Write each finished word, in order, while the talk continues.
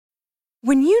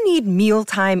When you need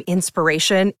mealtime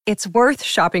inspiration, it's worth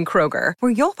shopping Kroger,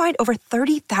 where you'll find over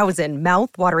 30,000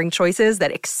 mouth-watering choices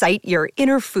that excite your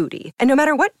inner foodie. And no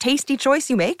matter what tasty choice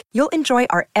you make, you'll enjoy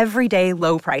our everyday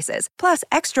low prices, plus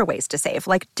extra ways to save,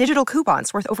 like digital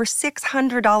coupons worth over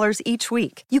 $600 each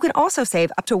week. You can also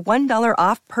save up to $1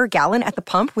 off per gallon at the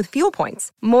pump with fuel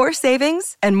points. More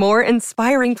savings and more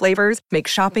inspiring flavors make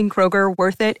shopping Kroger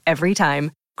worth it every time.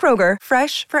 Kroger,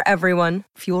 fresh for everyone.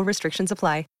 Fuel restrictions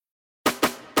apply.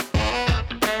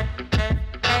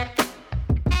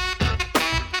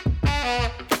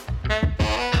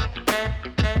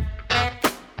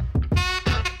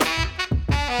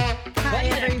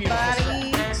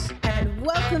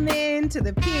 To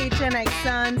the PHNX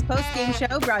Suns post-game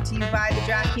show brought to you by the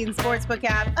DraftKings Sportsbook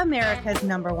app, America's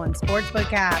 #1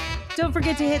 sportsbook app. Don't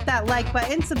forget to hit that like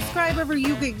button, subscribe wherever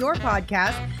you get your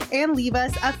podcast, and leave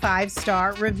us a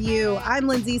 5-star review. I'm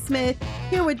Lindsay Smith,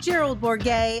 here with Gerald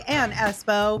Bourguet and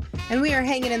Espo, and we are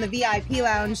hanging in the VIP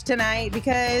lounge tonight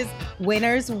because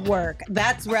winners work.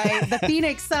 That's right. The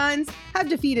Phoenix Suns have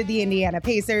defeated the Indiana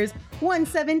Pacers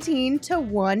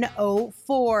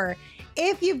 117-104.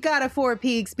 If you've got a Four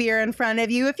Peaks beer in front of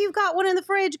you, if you've got one in the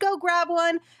fridge, go grab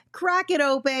one, crack it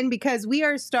open, because we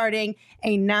are starting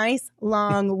a nice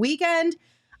long weekend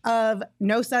of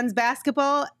no Suns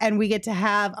basketball, and we get to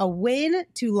have a win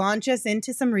to launch us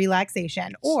into some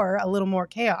relaxation or a little more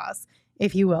chaos,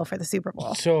 if you will, for the Super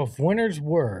Bowl. So if winners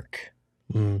work,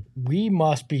 we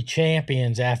must be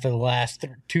champions after the last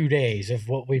 2 days of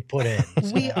what we put in.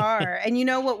 We are. And you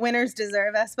know what winners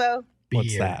deserve, Espo? Beer.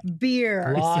 What's that?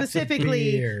 Beer. Lots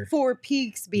Specifically of beer. Four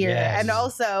Peaks beer. Yes. And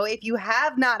also, if you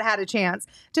have not had a chance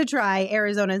to try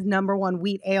Arizona's #1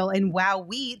 wheat ale and Wow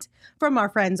Wheat from our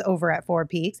friends over at Four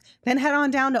Peaks, then head on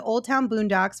down to Old Town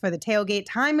Boondocks for the Tailgate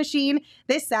Time Machine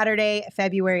this Saturday,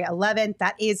 February 11th.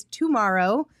 That is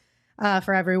tomorrow.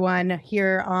 For everyone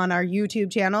here on our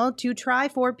YouTube channel to try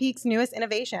Four Peaks' newest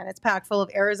innovation. It's packed full of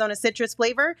Arizona citrus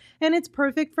flavor, and it's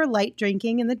perfect for light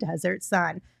drinking in the desert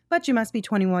sun. But you must be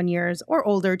 21 years or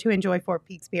older to enjoy Four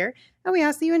Peaks beer, and we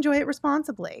ask that you enjoy it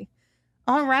responsibly.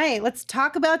 All right, let's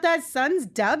talk about that Suns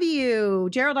W.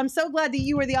 Gerald, I'm so glad that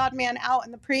you were the odd man out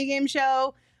in the pregame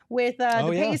show with the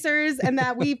Pacers, and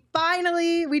that we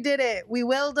did it. We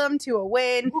willed them to a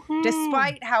win,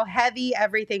 despite how heavy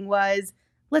everything was.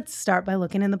 Let's start by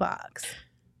looking in the box.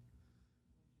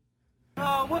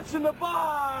 What's in the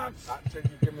box?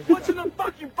 What's in the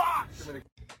fucking box?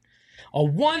 A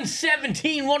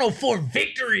 117-104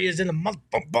 victory is in the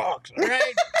motherfucking box, all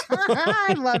right?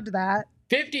 I loved that.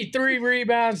 53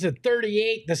 rebounds to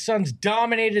 38. The Suns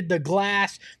dominated the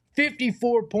glass.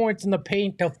 54 points in the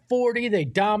paint to 40. They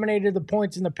dominated the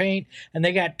points in the paint, and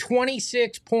they got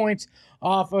 26 points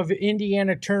off of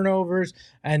Indiana turnovers,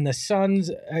 and the Suns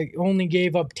only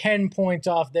gave up 10 points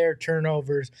off their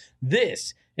turnovers.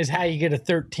 This is how you get a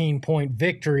 13-point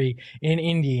victory in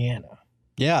Indiana.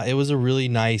 Yeah, it was a really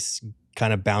nice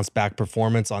kind of bounce back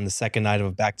performance on the second night of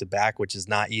a back-to-back, which is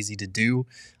not easy to do.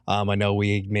 I know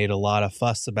we made a lot of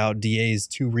fuss about DA's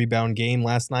 2-rebound game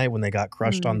last night when they got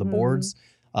crushed on the boards.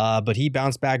 But he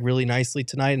bounced back really nicely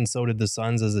tonight, and so did the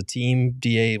Suns as a team.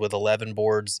 DA with 11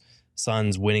 boards,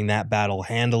 Suns winning that battle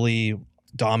handily,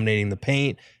 dominating the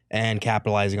paint, and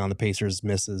capitalizing on the Pacers'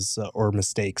 misses or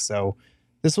mistakes. So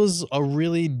this was a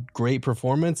really great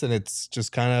performance, and it's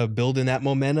just kind of building that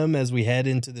momentum as we head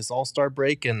into this All-Star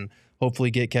break and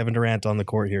hopefully get Kevin Durant on the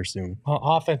court here soon.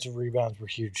 Offensive rebounds were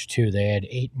huge, too. They had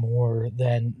 8 more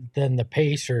than the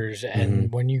Pacers,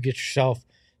 and when you get yourself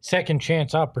second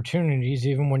chance opportunities,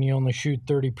 even when you only shoot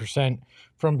 30%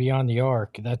 from beyond the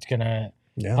arc, that's going to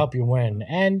help you win.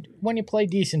 And when you play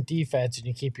decent defense and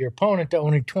you keep your opponent to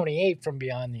only 28 from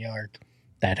beyond the arc,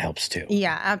 that helps too.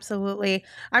 Yeah, absolutely.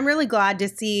 I'm really glad to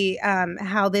see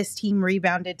how this team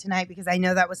rebounded tonight, because I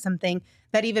know that was something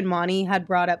that even Monty had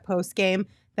brought up post game,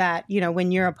 that, you know,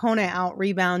 when your opponent out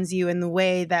rebounds you in the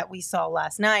way that we saw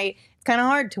last night, it's kind of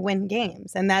hard to win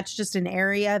games. And that's just an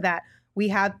area that we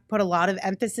have put a lot of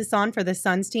emphasis on for the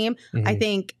Suns team. I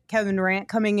think Kevin Durant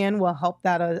coming in will help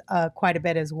that quite a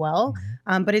bit as well.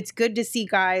 But it's good to see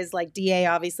guys like DA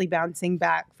obviously bouncing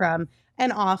back from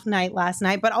an off night last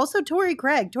night, but also Torrey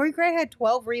Craig. Torrey Craig had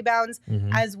 12 rebounds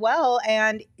as well.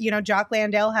 And, you know, Jock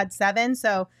Landale had 7.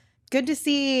 So good to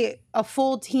see a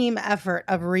full team effort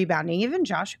of rebounding. Even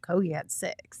Josh Okogie had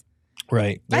 6.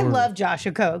 Right. I love Josh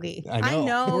Okogie. I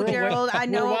know. Gerald. I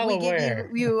know well we give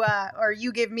you or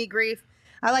you give me grief.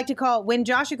 I like to call, when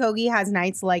Josh Okogie has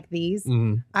nights like these,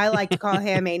 I like to call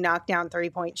him a knockdown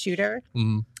 3-point shooter.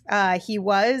 He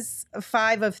was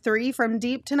 5 of 3 from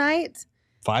deep tonight.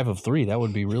 5 of 3. That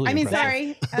would be really I mean,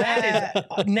 impressive. sorry. That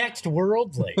is next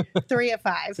worldly. 3 of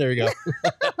 5. There you go.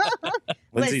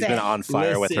 Lindsay's Listen. been on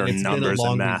fire with her Listen, it's been a numbers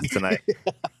long and math week. tonight.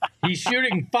 He's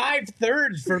shooting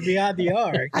 5/3 for beyond the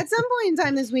arc. At some point in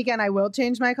time this weekend, I will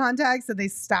change my contacts so they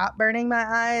stop burning my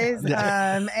eyes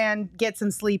and get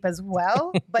some sleep as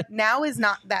well. But now is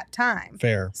not that time.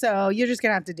 Fair. So you're just going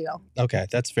to have to deal. Okay,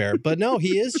 that's fair. But no,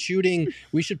 he is shooting.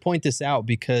 We should point this out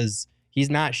because he's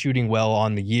not shooting well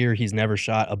on the year. He's never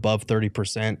shot above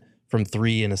 30% from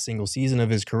 3 in a single season of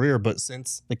his career. But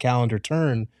since the calendar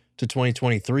turned to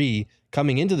 2023,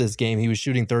 coming into this game, he was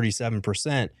shooting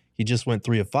 37%. He just went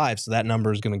 3 of 5. So that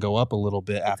number is going to go up a little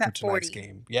bit after at tonight's 40.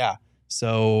 game. Yeah.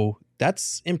 So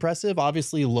that's impressive.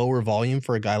 Obviously, lower volume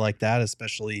for a guy like that,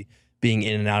 especially being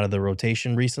in and out of the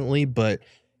rotation recently. But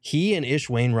he and Ish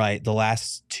Wainwright, the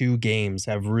last 2 games,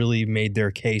 have really made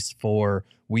their case for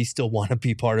we still want to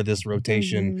be part of this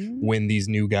rotation when these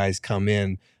new guys come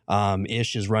in.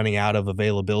 Ish is running out of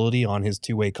availability on his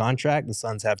 2-way contract. The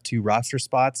Suns have 2 roster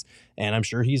spots, and I'm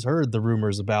sure he's heard the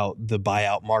rumors about the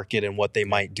buyout market and what they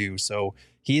might do. So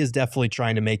he is definitely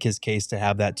trying to make his case to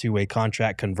have that 2-way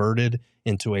contract converted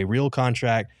into a real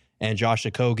contract. And Josh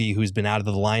Okogie, who's been out of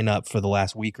the lineup for the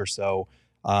last week or so,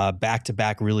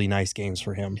 back-to-back really nice games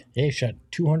for him. Yeah, he shot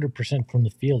 200% from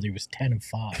the field. He was 10 of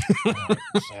 5.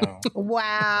 So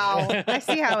Wow. I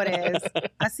see how it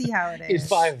is. he's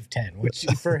 5 of 10, which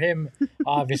for him,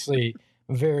 obviously,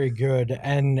 very good.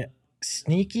 And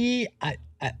sneaky,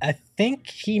 I think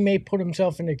he may put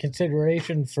himself into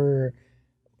consideration for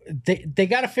they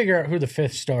got to figure out who the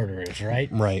 5th starter is, right?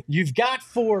 Right. You've got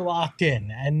 4 locked in,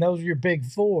 and those are your big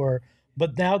 4.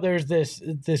 But now there's this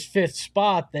 5th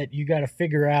spot that you got to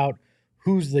figure out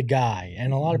who's the guy.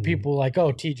 And a lot of people are like,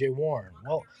 oh, TJ Warren.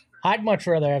 Well, I'd much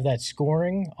rather have that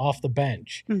scoring off the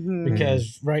bench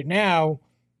because right now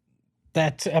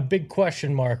that's a big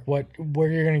question mark. Where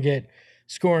you're going to get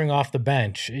scoring off the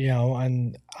bench,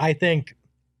 And I think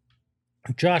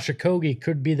Josh Okogie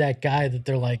could be that guy that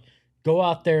they're like, go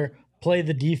out there, play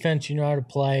the defense you know how to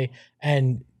play,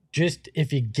 and just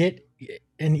if you get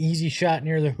an easy shot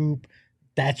near the hoop,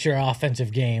 that's your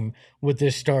offensive game with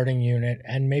this starting unit,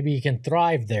 and maybe he can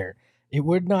thrive there. It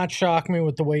would not shock me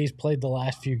with the way he's played the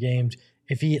last few games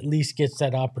if he at least gets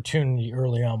that opportunity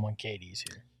early on when KD's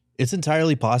here. It's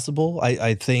entirely possible.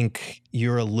 I think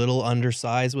you're a little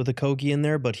undersized with Okogie in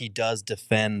there, but he does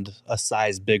defend a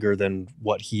size bigger than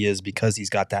what he is because he's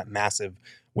got that massive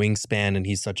wingspan and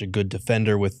he's such a good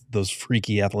defender with those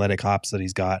freaky athletic hops that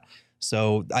he's got.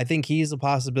 So I think he's a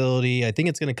possibility. I think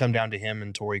it's going to come down to him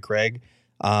and Torrey Craig.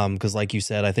 Because like you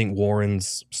said, I think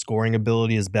Warren's scoring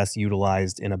ability is best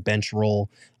utilized in a bench role,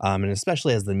 and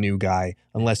especially as the new guy.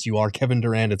 Unless you are Kevin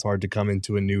Durant, it's hard to come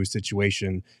into a new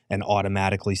situation and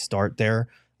automatically start there.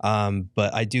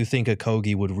 But I do think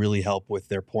Okogie would really help with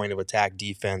their point of attack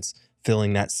defense,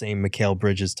 filling that same Mikal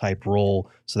Bridges type role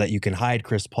so that you can hide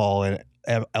Chris Paul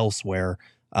elsewhere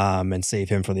and save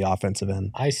him for the offensive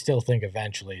end. I still think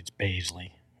eventually it's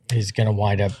Baisley is going to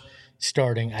wind up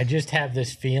starting. I just have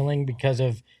this feeling because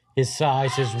of his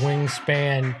size, his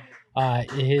wingspan,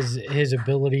 his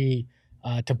ability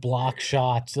to block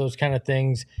shots, those kind of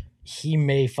things. He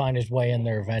may find his way in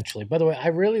there eventually. By the way, I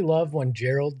really love when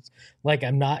Gerald's like,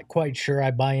 I'm not quite sure I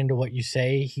buy into what you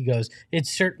say. He goes,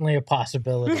 it's certainly a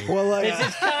possibility. Well, it's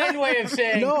his kind way of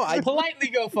saying, politely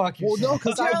go fuck yourself. Well, no,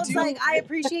 because Gerald's like, I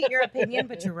appreciate your opinion,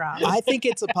 but you're wrong. I think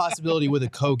it's a possibility with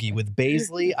Okogie. With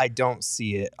Baisley, I don't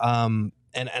see it.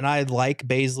 And I like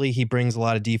Baisley. He brings a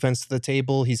lot of defense to the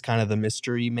table. He's kind of the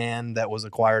mystery man that was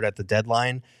acquired at the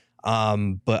deadline.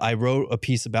 But I wrote a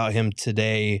piece about him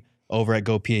today over at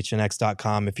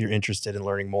gophnx.com if you're interested in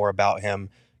learning more about him,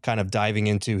 kind of diving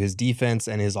into his defense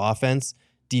and his offense.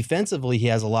 Defensively, he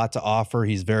has a lot to offer.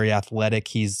 He's very athletic.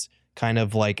 He's kind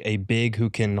of like a big who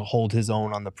can hold his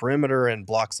own on the perimeter and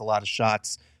blocks a lot of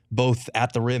shots, both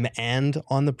at the rim and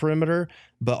on the perimeter.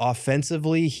 But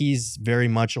offensively, he's very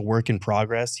much a work in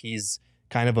progress. He's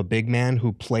kind of a big man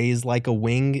who plays like a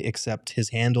wing, except his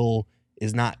handle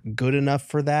is not good enough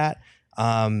for that.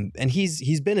 And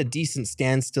he's been a decent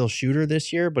standstill shooter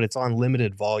this year, but it's on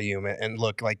limited volume. And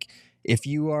look, like if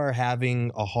you are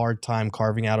having a hard time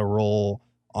carving out a role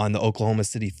on the Oklahoma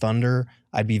City Thunder,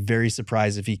 I'd be very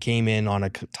surprised if he came in on a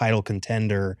title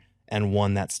contender and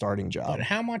won that starting job. But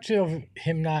how much of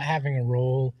him not having a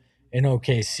role in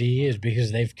OKC is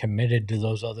because they've committed to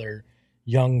those other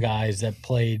young guys that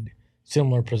played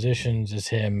similar positions as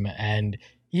him? And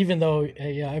even though,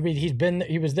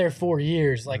 he was there 4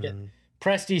 years, like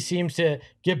Presti seems to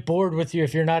get bored with you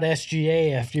if you're not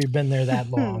SGA after you've been there that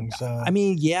long. So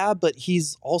yeah, but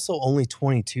he's also only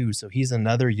 22, so he's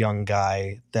another young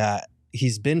guy that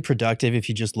he's been productive if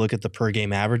you just look at the per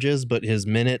game averages, but his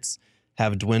minutes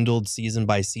have dwindled season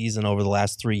by season over the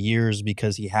last 3 years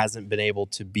because he hasn't been able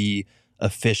to be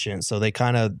efficient. So they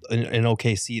kind of, in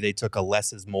OKC, they took a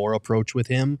less is more approach with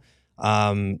him.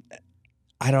 Based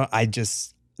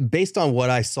on what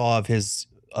I saw of his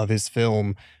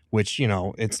film, which,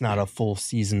 it's not a full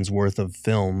season's worth of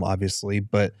film, obviously,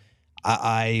 but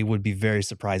I would be very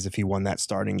surprised if he won that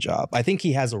starting job. I think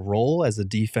he has a role as a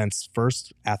defense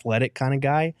first athletic kind of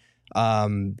guy.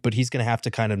 But he's going to have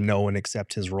to kind of know and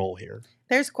accept his role here.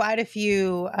 There's quite a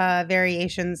few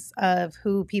variations of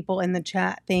who people in the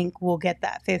chat think will get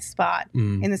that 5th spot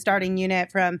in the starting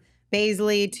unit, from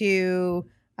Bazley to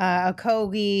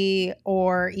Okogie,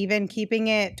 or even keeping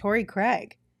it Torrey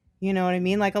Craig. You know what I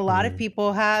mean? Like, a lot of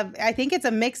people have, I think it's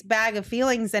a mixed bag of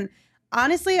feelings. And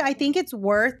honestly, I think it's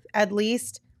worth at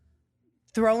least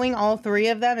throwing all 3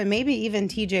 of them, and maybe even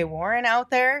TJ Warren out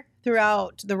there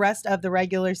throughout the rest of the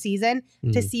regular season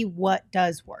to see what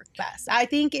does work best. I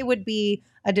think it would be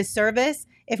a disservice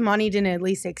if Monty didn't at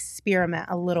least experiment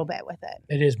a little bit with it.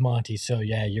 It is Monty, so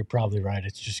yeah, you're probably right.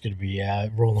 It's just going to be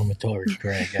rolling with Torrey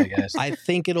Craig, I guess. I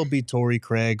think it'll be Torrey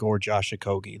Craig or Josh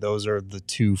Okogie. Those are the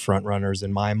 2 front runners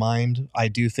in my mind. I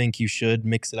do think you should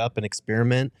mix it up and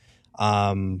experiment.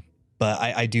 But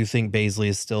I do think Bazley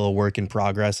is still a work in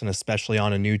progress, and especially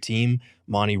on a new team,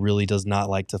 Monty really does not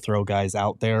like to throw guys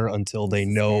out there until they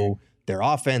know their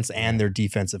offense and their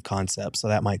defensive concept. So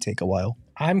that might take a while.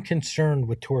 I'm concerned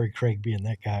with Torrey Craig being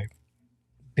that guy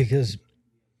because,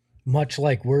 much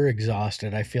like we're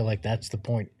exhausted, I feel like that's the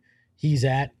point he's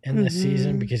at in this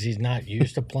season, because he's not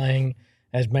used to playing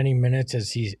as many minutes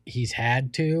as he's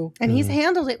had to. And he's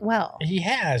handled it well. He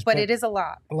has. But it is a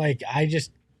lot. Like,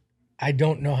 I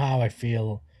don't know how I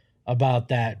feel about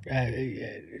that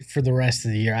for the rest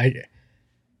of the year.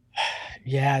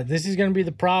 This is going to be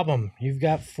the problem. You've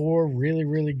got 4 really,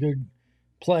 really good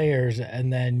players,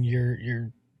 and then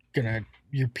you're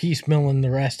piecemealing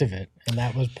the rest of it. And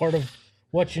that was part of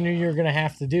what you knew you were going to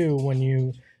have to do when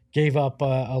you gave up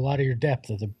a lot of your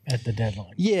depth at the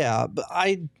deadline. Yeah, but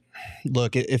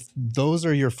look, if those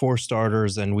are your 4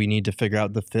 starters and we need to figure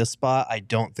out the 5th spot, I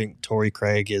don't think Torrey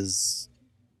Craig is.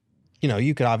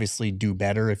 You could obviously do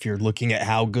better if you're looking at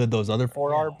how good those other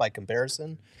 4 are by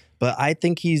comparison. But I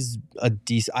think he's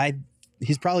he's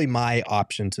probably my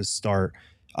option to start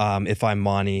if I'm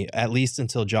Monty, at least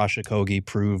until Josh Okogie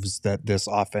proves that this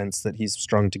offense that he's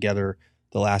strung together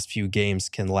the last few games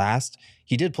can last.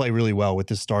 He did play really well with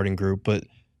this starting group, but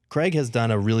Craig has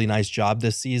done a really nice job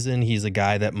this season. He's a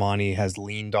guy that Monty has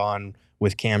leaned on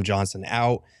with Cam Johnson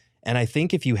out. And I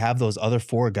think if you have those other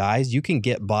 4 guys, you can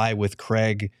get by with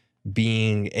Craig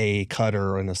being a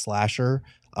cutter and a slasher.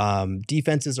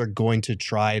 Defenses are going to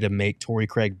try to make Torrey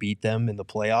Craig beat them in the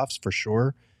playoffs for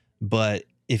sure. But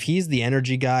if he's the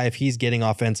energy guy, if he's getting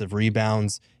offensive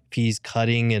rebounds, if he's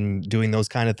cutting and doing those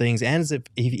kind of things, and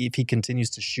if he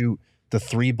continues to shoot the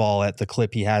 3 ball at the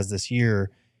clip he has this year,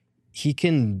 he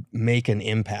can make an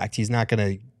impact. He's not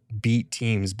going to beat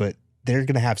teams, but they're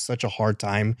going to have such a hard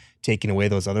time taking away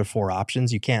those other 4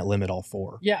 options. You can't limit all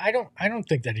 4. Yeah, I don't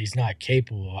think that he's not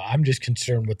capable. I'm just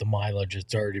concerned with the mileage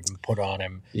that's already been put on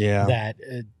him. Yeah,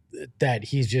 that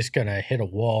he's just going to hit a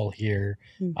wall here.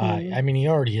 I mean, he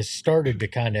already has started to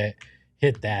kind of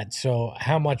hit that. So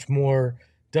how much more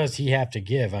does he have to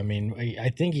give? I mean, I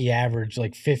think he averaged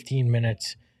like 15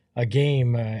 minutes a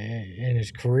game in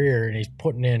his career, and he's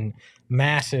putting in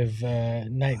massive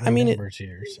nightly numbers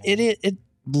here. So. It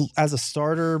as a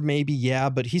starter, maybe, yeah,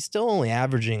 but he's still only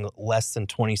averaging less than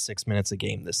 26 minutes a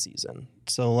game this season.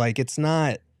 So, like, it's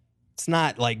not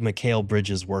like Mikal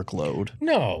Bridges' workload.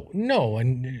 No,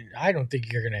 and I don't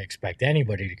think you're going to expect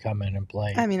anybody to come in and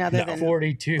play. I mean, other than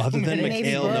 42. Other than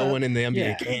Mikal, no one in the NBA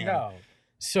yeah, can. No.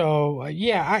 So,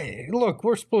 look,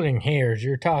 we're splitting hairs.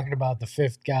 You're talking about the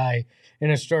 5th guy in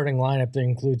a starting lineup that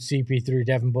includes CP3,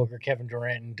 Devin Booker, Kevin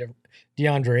Durant, and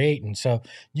DeAndre Ayton. So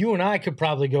you and I could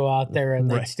probably go out there and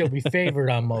they'd still be favored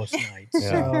on most nights.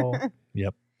 Yeah. So,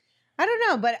 yep. I don't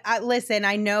know, but listen,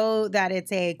 I know that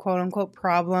it's a quote unquote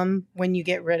problem when you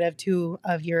get rid of two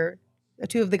of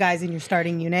the guys in your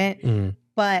starting unit. Mm.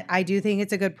 But I do think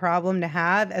it's a good problem to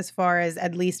have, as far as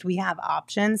at least we have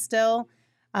options still.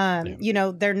 There are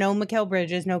no Mikal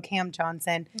Bridges, no Cam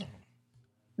Johnson. No.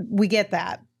 We get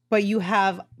that. But you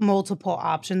have multiple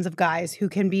options of guys who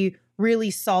can be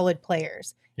really solid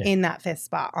players in that 5th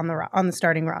spot on the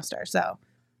starting roster. So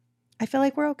I feel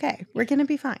like we're okay. We're going to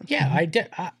be fine. Yeah,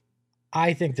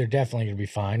 I think they're definitely going to be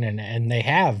fine. And they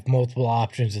have multiple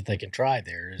options that they can try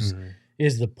there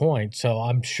is the point. So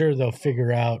I'm sure they'll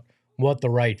figure out what the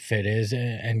right fit is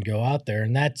and go out there.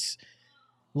 And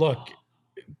look,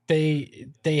 they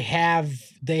have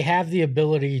the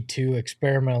ability to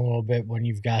experiment a little bit when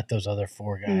you've got those other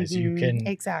four guys. You can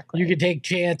exactly. you can take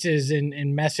chances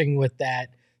in messing with that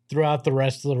throughout the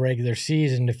rest of the regular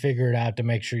season to figure it out to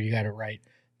make sure you got it right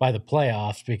by the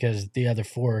playoffs, because the other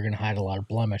four are going to hide a lot of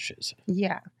blemishes.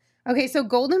 Yeah. Okay, so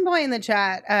Golden Boy in the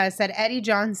chat said Eddie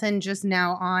Johnson just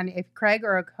now on if Craig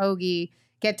or Okogie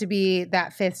get to be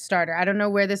that fifth starter. I don't know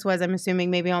where this was. I'm assuming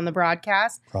maybe on the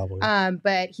broadcast. Probably.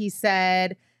 But he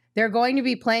said they're going to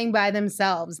be playing by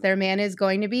themselves. Their man is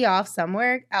going to be off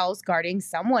somewhere else guarding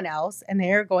someone else, and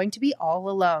they're going to be all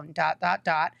alone. ...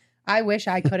 I wish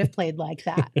I could have played like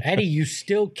that. Eddie, you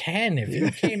still can if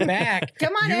you came back.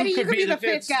 Come on, Eddie, you could be the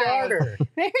fifth guy. starter.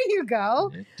 There you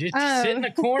go. Just sit in the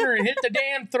corner and hit the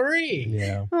damn three.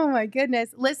 Yeah. Oh my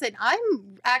goodness. Listen, I'm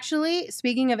actually,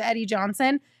 speaking of Eddie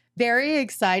Johnson, very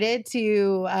excited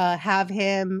to have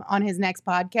him on his next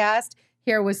podcast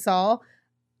here with Saul.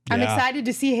 I'm Yeah. excited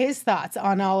to see his thoughts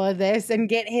on all of this and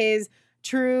get his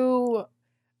true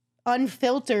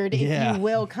unfiltered, if Yeah. you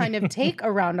will, kind of take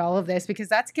around all of this, because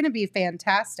that's going to be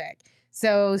fantastic.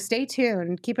 So stay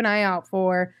tuned. Keep an eye out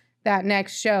for that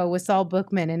next show with Saul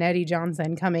Bookman and Eddie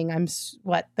Johnson coming.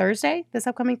 Thursday? This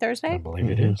upcoming I Thursday? believe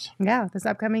it is. Yeah, this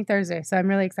upcoming Thursday. So I'm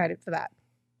really excited for that.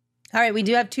 All right, we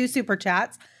do have 2 super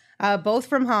chats, both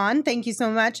from Han. Thank you so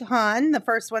much, Han. The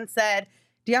first one said,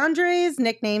 DeAndre's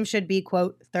nickname should be,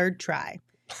 quote, third try.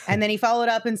 And then he followed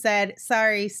up and said,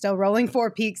 sorry, still rolling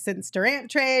 4 peaks since Durant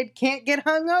trade. Can't get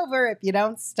hung over if you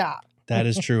don't stop. That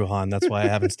is true, Han. That's why I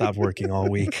haven't stopped working all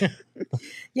week.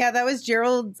 Yeah, that was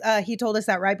Gerald. He told us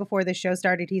that right before the show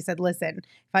started. He said, listen,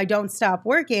 if I don't stop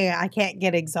working, I can't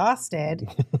get exhausted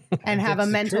and have a That's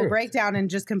the mental truth. breakdown and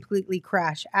just completely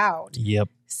crash out. Yep.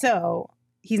 So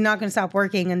he's not going to stop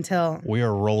working until... We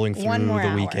are rolling through One more the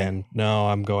hour. weekend. No,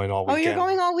 I'm going all Oh, weekend. you're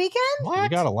going all weekend? We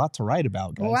got a lot to write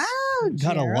about, guys. Wow, We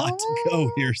got a lot to go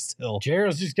Gerald. here still.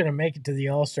 Jared's just going to make it to the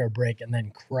All-Star break and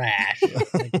then crash.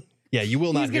 Yeah, you will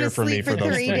He's not gonna hear from me sleep for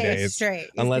those 3 days. straight. He's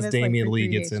Unless gonna sleep Damian for Lee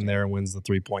 3 gets days in there and wins the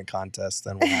 3-point contest,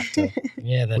 then we'll have to.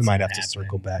 Yeah, that's We might not have to happening.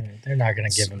 circle back. They're not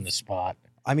going to give him the spot.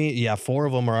 I mean, yeah, 4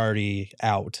 of them are already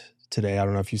out today. I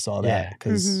don't know if you saw Yeah. that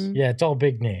because Mhm. Yeah, it's all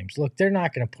big names. Look, they're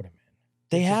not going to put him in.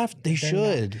 they They're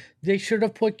should. They should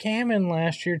have put Cam in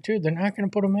last year too. They're not going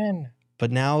to put him in.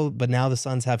 But now the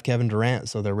Suns have Kevin Durant,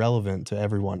 so they're relevant to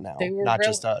everyone now, They were not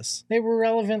just us. They were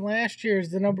relevant last year as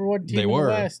the number 1 team They in were. the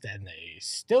West, and they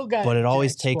still got. But it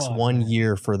always jack takes squad, 1 man.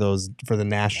 year for the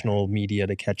national media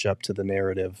to catch up to the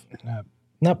narrative.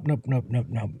 Nope.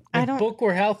 I If don't- Book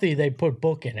were healthy, they'd put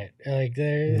Book in it. Like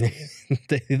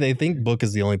they think Book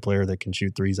is the only player that can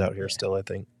shoot threes out here still, I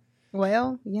think.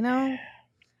 Well, you know,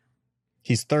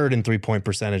 He's 3rd in 3-point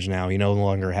percentage now. He no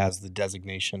longer has the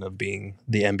designation of being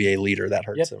the NBA leader. That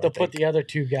hurts yep, him. I they'll put think. the other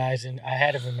 2 guys in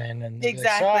ahead of him in, and they're like,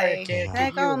 exactly. Sorry, I can't Like,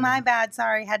 get you oh, in." my bad.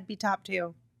 Sorry. Had to be top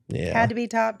 2. Yeah. Had to be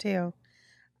top 2.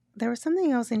 There was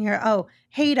something else in here. Oh,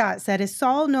 Hey Dot said, is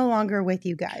Saul no longer with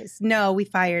you guys? No, we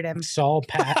fired him.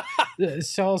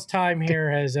 Saul's time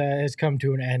here has come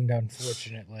to an end,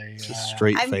 unfortunately.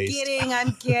 Straight I'm faced.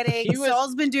 kidding. He was-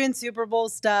 Saul's been doing Super Bowl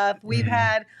stuff. We've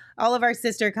had all of our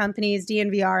sister companies,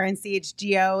 DNVR and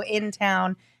CHGO, in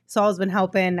town. Saul's been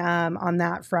helping on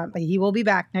that front, but he will be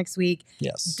back next week.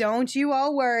 Yes. Don't you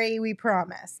all worry, we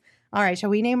promise. All right, shall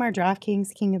we name our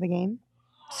DraftKings King of the Game?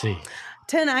 See,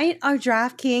 Tonight, our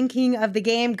DraftKings King of the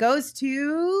Game goes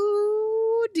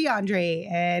to DeAndre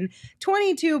and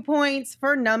 22 points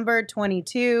for number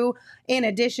 22. In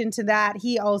addition to that,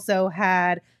 he also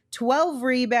had 12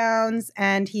 rebounds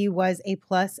and he was a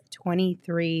plus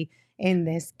 23 in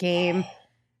this game.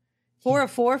 4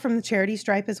 of 4 from the charity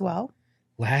stripe as well.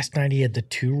 last night he had the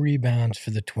 2 rebounds for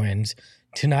the Twins.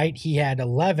 Tonight he had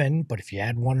 11, but if you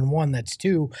add 1 and 1, that's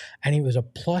 2, and he was a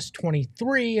plus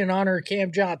 23 in honor of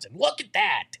Cam Johnson. Look at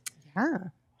that. Yeah.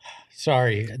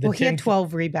 Sorry. Well, he had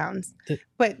 12 rebounds.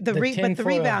 But the tinfoil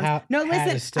rebounds. hat No, is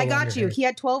listen, still I got under you. her. He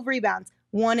had 12 rebounds,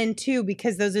 1 and 2,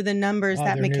 because those are the numbers Oh,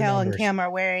 that they're new Mikal and numbers. Cam are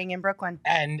wearing in Brooklyn.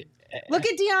 And Look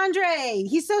at DeAndre.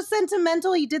 He's so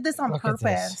sentimental. He did this on Look at this.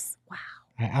 purpose. Wow.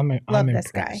 I'm Love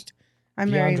impressed. this guy. I'm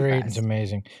very DeAndre Ayton's impressed.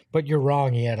 amazing. But you're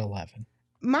wrong. He had 11.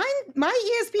 My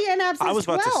ESPN app says I was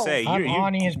about 12. to say, I'm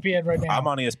on ESPN right now. I'm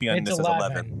on ESPN. It's This is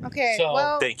 11. Okay, So,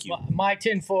 well, Thank you. My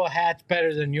tinfoil hat's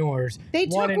better than yours. they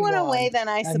took and one away then,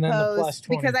 I and then the suppose, plus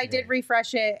because I 23. did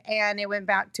refresh it and it went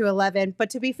back to 11.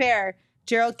 But to be fair,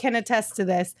 Gerald can attest to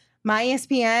this. My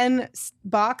ESPN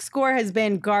box score has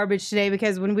been garbage today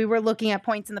because when we were looking at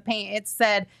points in the paint, it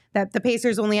said that the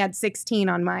Pacers only had 16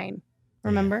 on mine.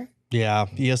 Remember? Yeah,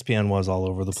 ESPN was all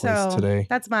over the place So today.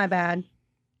 that's my bad.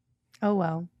 Oh,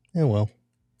 well. Yeah, well.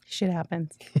 Shit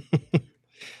happens.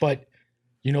 But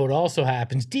You know what also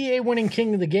happens? DA winning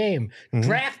king of the game.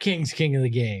 DraftKings king of the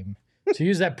game. So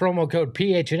use that promo code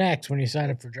PHNX when you sign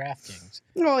up for DraftKings.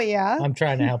 Oh, yeah. I'm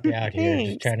trying to help you out here. Just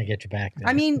Thanks. trying to get you back there.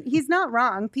 I mean, he's not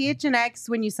wrong. PHNX,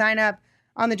 when you sign up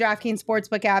on the DraftKings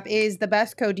Sportsbook app, is the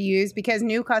best code to use because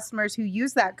new customers who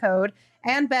use that code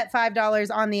and bet $5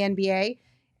 on the NBA,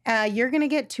 you're going to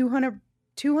get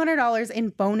 $200 in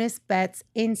bonus bets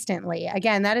instantly.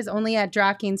 Again, that is only at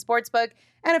DraftKings Sportsbook,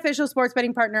 an official sports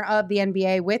betting partner of the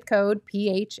NBA with code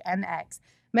PHNX.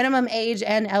 Minimum age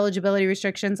and eligibility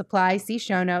restrictions apply. See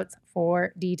show notes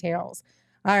for details.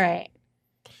 All right.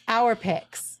 Our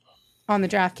picks on the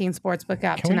DraftKings Sportsbook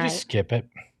app Can tonight. we just skip it?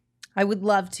 I would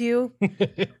love to.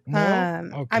 No?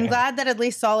 Okay. I'm glad that at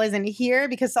least Saul isn't here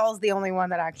because Saul's the only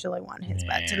one that actually won his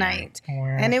bet tonight.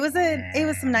 And it was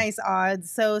some nice odds.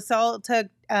 So Saul took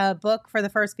a book for the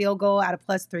first field goal at a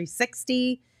plus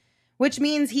 360, which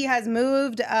means he has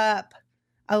moved up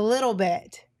a little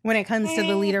bit when it comes to the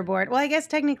leaderboard. Well, I guess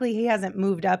technically he hasn't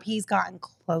moved up. He's gotten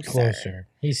closer.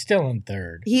 He's still in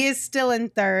third. He is still in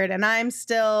third, and I'm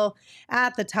still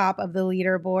at the top of the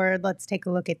leaderboard. Let's take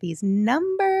a look at these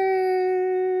numbers.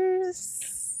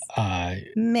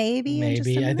 Maybe. In just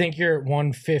a I minute. think you're at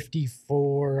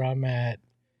 154. I'm at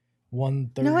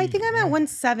 130. No, I think I'm at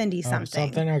 170 something.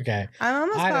 Something? Okay. I'm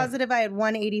almost positive I had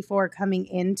 184 coming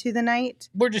into the night.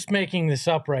 We're just making this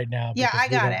up right now. Yeah, I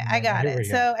got it. Here we go.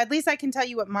 So at least I can tell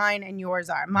you what mine and yours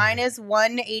are. Mine is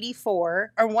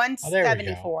 184 or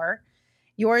 174.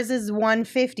 Yours is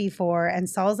 154, and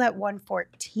Saul's at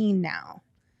 114 now.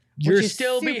 You're which is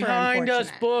still super behind us,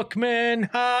 unfortunate. Bookman.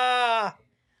 Ha!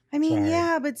 I mean, Sorry.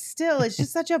 yeah, but still, it's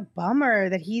just such a bummer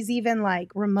that he's even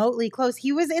like remotely close.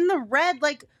 He was in the red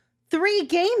like 3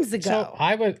 games ago. So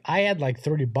I had like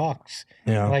 $30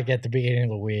 Yeah. like at the beginning of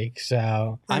the week.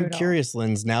 So I'm Brutal. curious,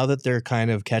 Linz, now that they're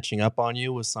kind of catching up on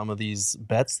you with some of these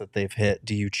bets that they've hit,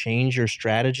 do you change your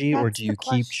strategy or That's do the you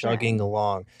keep question. chugging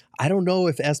along? I don't know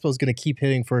if Espo's going to keep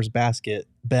hitting first basket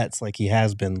bets like he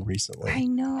has been recently. I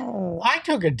know. I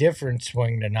took a different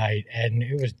swing tonight, and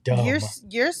it was dumb.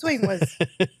 Your swing was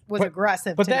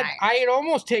aggressive But tonight. that I had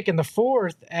almost taken the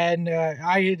fourth, and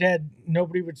I had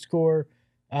nobody would score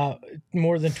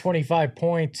more than 25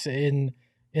 points in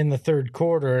the third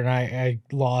quarter, and I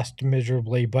lost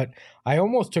miserably. But I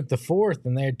almost took the fourth,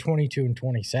 and they had 22 and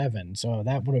 27, so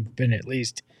that would have been at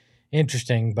least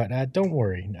interesting. But don't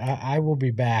worry, I will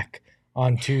be back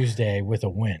on Tuesday with a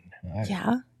win.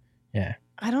 Yeah. Yeah.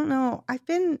 I don't know. I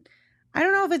don't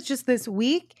know if it's just this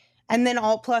week and then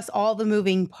all the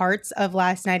moving parts of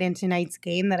last night and tonight's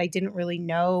game that I didn't really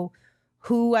know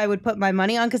who I would put my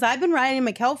money on because I've been riding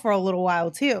Mikkel for a little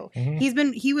while too.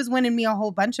 Mhm. He was winning me a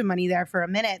whole bunch of money there for a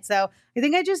minute. So I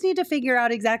think I just need to figure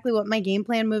out exactly what my game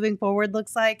plan moving forward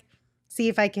looks like. See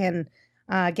if I can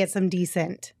get some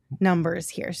decent numbers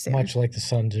here soon. Much like the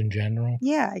Suns in general.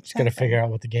 Yeah, exactly. Just got to figure out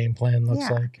what the game plan looks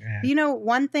Yeah. like. Yeah. You know,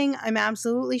 one thing I'm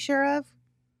absolutely sure of?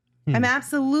 I'm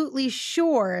absolutely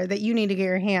sure that you need to get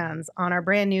your hands on our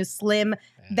brand new Slim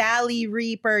Valley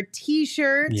Reaper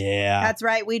t-shirt. Yeah. That's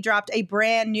right. We dropped a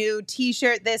brand new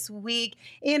t-shirt this week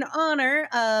in honor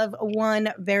of one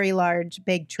very large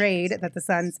big trade that the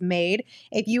Suns made.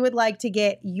 If you would like to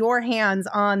get your hands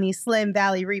on the Slim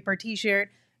Valley Reaper t-shirt,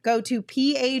 go to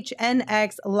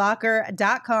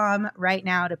phnxlocker.com right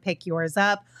now to pick yours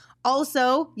up.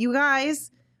 Also, you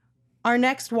guys, our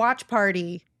next watch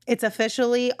party, it's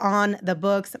officially on the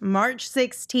books. March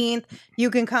 16th, you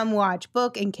can come watch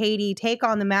Book and Katie take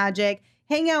on the Magic,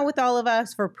 hang out with all of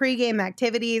us for pregame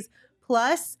activities.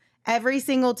 Plus, every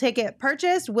single ticket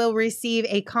purchased will receive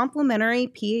a complimentary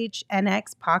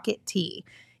PHNX pocket tee.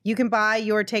 You can buy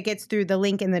your tickets through the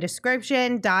link in the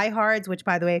description. Diehards, which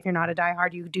by the way, if you're not a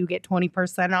diehard, you do get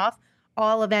 20% off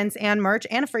all events and merch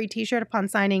and a free t-shirt upon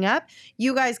signing up.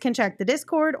 You guys can check the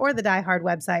Discord or the Diehard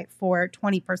website for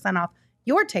 20% off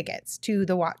your tickets to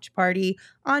the watch party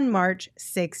on March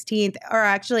 16th. Or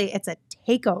actually, it's a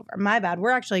takeover. My bad. We're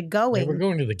actually going, we're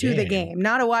going to the game.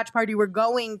 Not a watch party. We're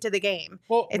going to the game.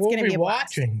 Well, It's we'll gonna be a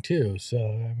blast. watching too. So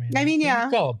I mean, you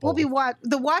yeah, call it we'll be both.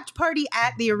 the watch party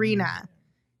at the arena.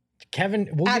 Kevin,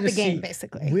 we'll At get to the game, see,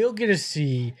 basically. We'll get to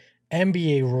see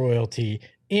NBA royalty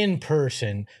in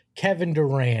person. Kevin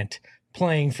Durant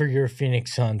playing for your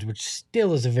Phoenix Suns, which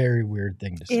still is a very weird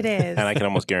thing to say. It is. And I can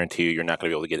almost guarantee you're not going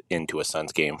to be able to get into a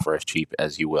Suns game for as cheap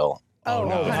as you will. Oh,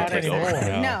 no, not 100%.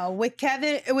 anymore. No, with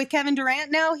Kevin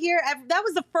Durant now here, that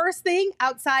was the first thing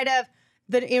outside of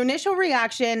the initial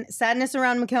reaction, sadness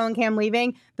around Mikal and Cam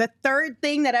leaving. The third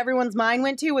thing that everyone's mind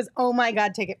went to was, oh my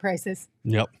God, ticket prices.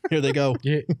 Yep. Here they go.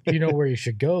 You know where you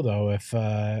should go though if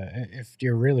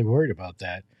you're really worried about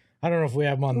that. I don't know if we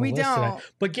have them on the We list don't. tonight,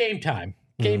 but game time.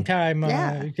 Game time.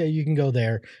 Yeah. Okay, you can go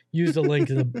there. Use the link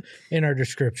in our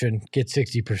description. Get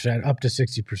 60%, up to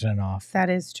 60% off. That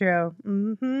is true.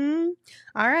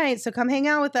 All right. So come hang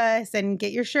out with us and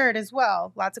get your shirt as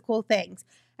well. Lots of cool things.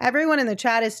 Everyone in the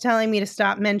chat is telling me to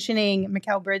stop mentioning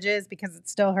Mikal Bridges because it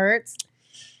still hurts.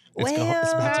 It's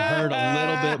about to hurt a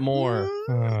little bit more.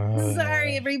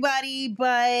 Sorry, everybody,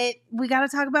 but we got to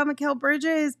talk about Mikal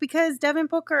Bridges because Devin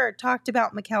Booker talked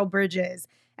about Mikal Bridges.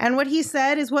 And what he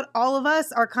said is what all of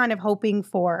us are kind of hoping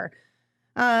for.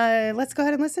 Let's go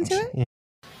ahead and listen to it.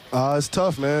 It's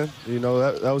tough, man. You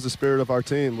know, that was the spirit of our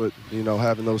team with, you know,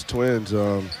 having those twins.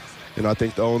 You know, I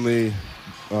think the only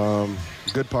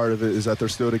good part of it is that they're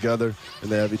still together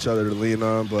and they have each other to lean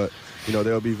on. But, you know,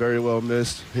 they'll be very well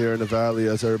missed here in the Valley,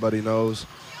 as everybody knows.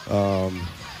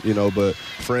 You know, but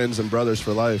friends and brothers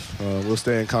for life. We'll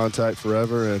stay in contact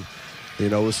forever, and, you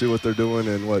know, we'll see what they're doing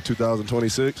in,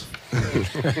 2026?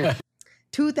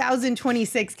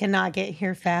 2026 cannot get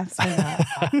here fast enough.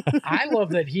 I love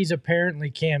that he's apparently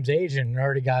Cam's agent and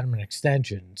already got him an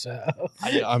extension. So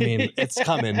I mean, it's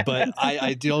coming, but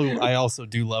I also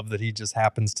do love that he just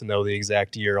happens to know the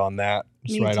exact year on that,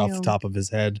 just Me right off too. the top of his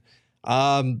head.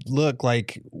 Look,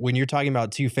 like when you're talking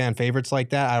about two fan favorites like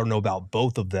that, I don't know about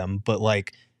both of them, but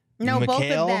like No, both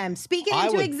Mikal, of them. Speak it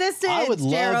into existence. I would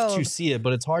love Gerald. to see it,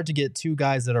 but it's hard to get two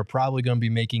guys that are probably going to be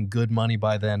making good money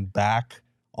by then back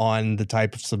on the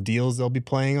types of deals they'll be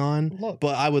playing on. Look.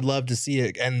 But I would love to see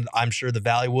it, and I'm sure the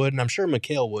Valley would, and I'm sure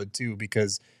Mikal would too,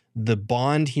 because the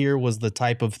bond here was the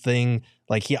type of thing,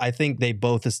 like I think they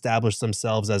both established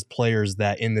themselves as players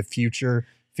that in the future,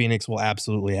 Phoenix will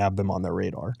absolutely have them on their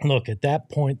radar. look, at that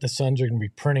point, the Suns are going to be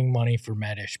printing money for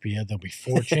Matt Ishbia. There'll be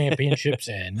 4 championships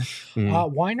in.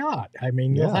 Why not? I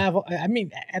mean, you'll have. I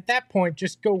mean, at that point,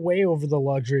 just go way over the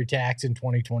luxury tax in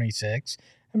 2026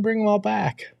 and bring them all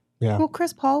back. Yeah, Well,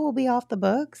 Chris Paul will be off the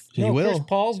books. he No, will. Chris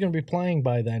Paul's going to be playing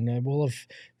by then. We'll have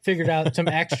figured out some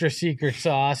extra secret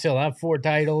sauce. He'll have 4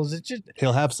 titles. It's just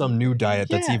He'll have some new diet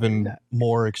that's Yeah. even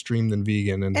more extreme than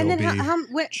vegan, and And he'll then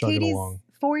be what, chugging Katie's along.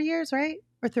 4 years, right?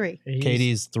 Or 3?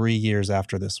 Katie's 3 years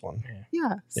after this one.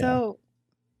 Yeah. So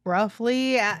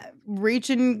roughly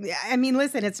reaching. I mean,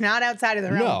 listen, it's not outside of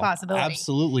the realm of possibility.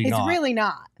 Absolutely It's not. really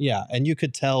not. Yeah, and you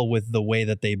could tell with the way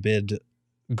that they bid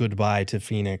goodbye to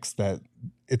Phoenix that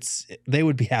they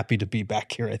would be happy to be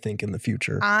back here, I think, in the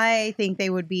future. I think they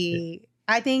would be.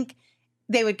 I think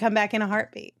they would come back in a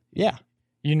heartbeat. Yeah.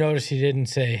 You notice he didn't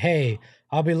say, hey,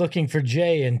 I'll be looking for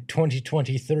Jay in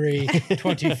 2023,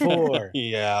 24.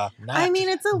 Yeah. I mean,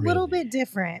 it's a little really. bit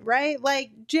different, right?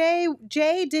 Like Jay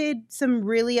did some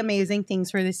really amazing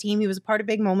things for this team. He was a part of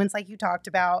big moments like you talked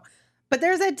about. But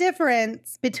there's a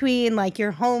difference between like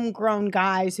your homegrown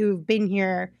guys who've been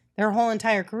here their whole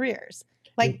entire careers.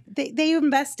 Like they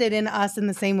invested in us in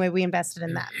the same way we invested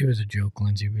in them. It was a joke,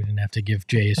 Lindsay. We didn't have to give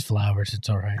Jay his flowers. It's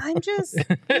all right. I'm just,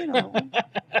 you know.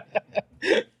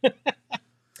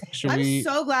 I'm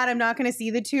so glad I'm not going to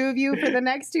see the two of you for the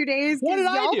next 2 days. What did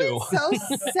I y'all do? been so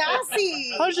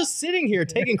sassy I was just sitting here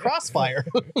taking Crossfire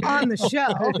on the show.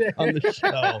 on the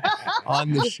show.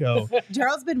 On the show.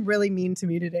 Gerald's been really mean to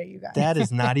me today, you guys. That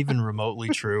is not even remotely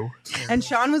true. And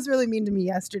Sean was really mean to me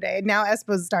yesterday. Now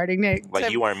Espo's starting to.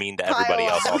 Like you aren't mean to everybody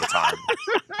pile else on. all the time.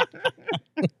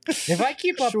 If I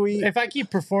keep up, if I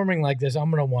keep performing like this, I'm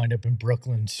gonna wind up in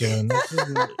Brooklyn soon.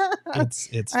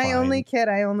 It's fine. I only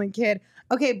kid.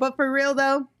 Okay, but for real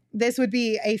though, this would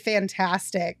be a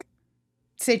fantastic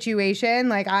situation.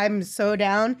 Like I'm so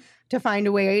down to find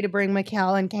a way to bring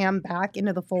Mikal and Cam back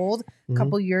into the fold a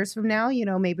couple years from now. You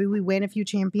know, maybe we win a few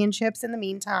championships in the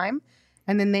meantime,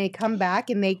 and then they come back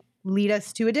and they lead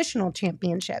us to additional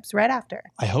championships right after.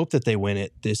 I hope that they win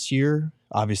it this year,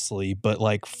 obviously, but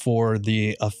like for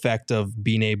the effect of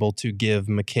being able to give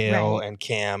Mikal Right. and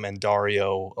Cam and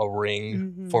Dario a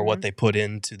ring for what they put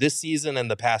into this season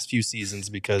and the past few seasons,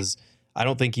 because I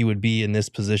don't think he would be in this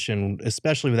position,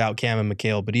 especially without Cam and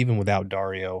Mikal, but even without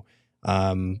Dario.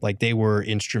 Like they were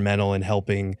instrumental in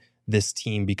helping this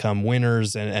team become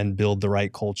winners and build the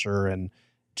right culture and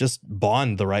just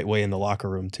bond the right way in the locker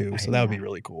room too. So that would be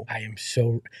really cool. I am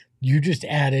so. You just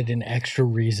added an extra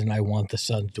reason I want the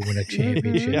Suns to win a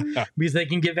championship because they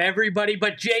can give everybody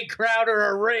but Jay Crowder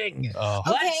a ring. Oh.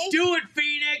 Let's do it,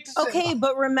 Phoenix. Okay,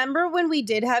 but remember when we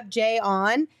did have Jay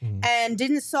on and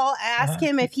didn't Saul ask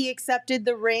him if he accepted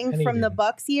the ring And he from the didn't.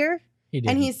 Bucks year? He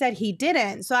And he said he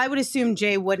didn't. So I would assume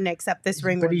Jay wouldn't accept this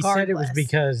ring but regardless. he said it was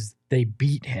because they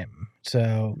beat him.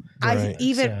 So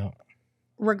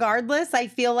Regardless, I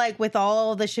feel like with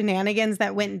all the shenanigans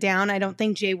that went down, I don't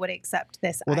think Jay would accept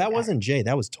this Well, that either. wasn't Jay.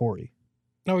 That was Tori.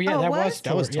 Oh yeah, Oh, that what? was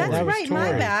That was Tory. Yeah, Tory. That's that was right. My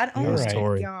Tory. bad. Oh You're That was right.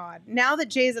 Tory. God. Now that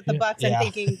Jay's at the Bucks, Yeah.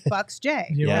 I'm thinking Bucks Jay.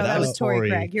 You're No, right. that that was was Tory Tory.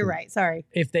 Craig. You're right. Sorry.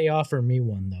 If they offer me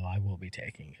one, though, I will be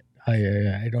taking it.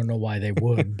 I don't know why they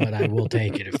would, but I will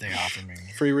take it if they offer me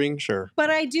one. Free ring, sure. But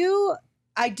I do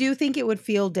think it would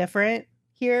feel different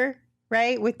here,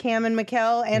 right? With Cam and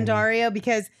Mikal and Mhm. Dario,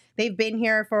 because they've been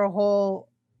here for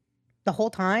the whole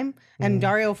time, and Mhm.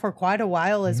 Dario for quite a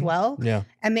while as Mhm. well. Yeah.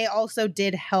 And they also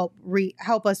did help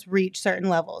us reach certain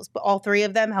levels. But all three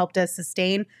of them helped us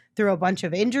sustain through a bunch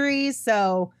of injuries.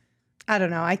 So I don't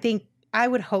know. I think I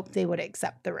would hope they would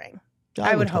accept the ring.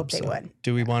 I would hope they would.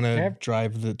 Do we want to Have-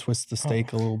 twist the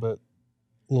stake a little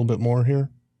bit more here?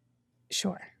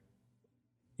 Sure.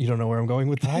 You don't know where I'm going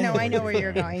with that? No, I know where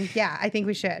you're going. Yeah, I think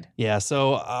we should. Yeah,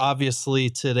 so obviously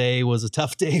today was a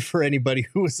tough day for anybody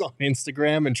who was on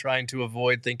Instagram and trying to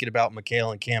avoid thinking about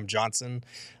Mikal and Cam Johnson.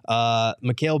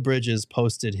 Mikal Bridges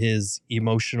posted his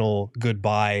emotional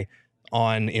goodbye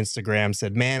on Instagram,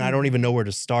 said, "Man, I don't even know where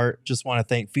to start. Just want to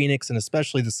thank Phoenix and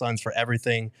especially the Suns for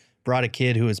everything. Brought a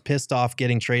kid who is pissed off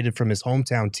getting traded from his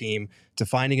hometown team to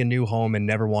finding a new home and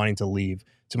never wanting to leave.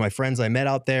 To my friends I met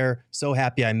out there, so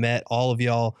happy I met all of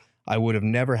y'all. I would have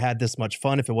never had this much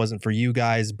fun if it wasn't for you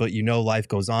guys, but you know life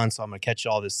goes on, so I'm going to catch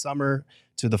y'all this summer.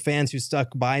 To the fans who stuck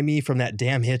by me from that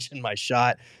damn hitch in my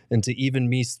shot, and to even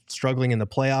me struggling in the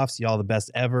playoffs, y'all the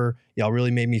best ever. Y'all really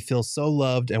made me feel so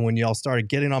loved, and when y'all started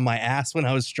getting on my ass when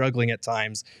I was struggling at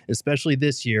times, especially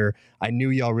this year, I knew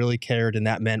y'all really cared, and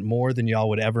that meant more than y'all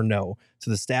would ever know. To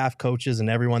the staff, coaches, and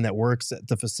everyone that works at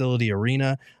the facility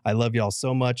arena, I love y'all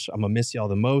so much. I'm going to miss y'all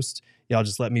the most. Y'all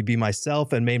just let me be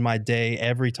myself and made my day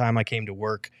every time I came to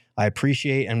work. I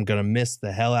appreciate and I'm going to miss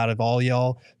the hell out of all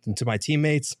y'all. And to my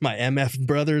teammates, my MF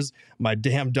brothers, my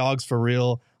damn dogs for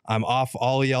real, I'm off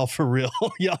all of y'all for real.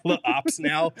 Y'all the ops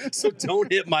now, so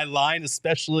don't hit my line,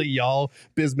 especially y'all,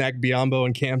 Bismack Biombo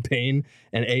and Campaign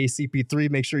and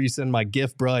ACP3. Make sure you send my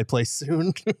gift, bro. I play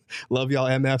soon. Love y'all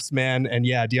MFs, man. And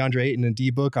yeah, DeAndre Ayton and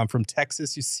D-Book, I'm from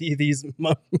Texas. You see these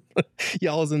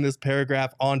y'all's in this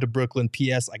paragraph. On to Brooklyn.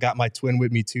 P.S. I got my twin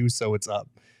with me too, so it's up.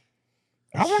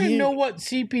 I want to know what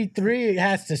CP3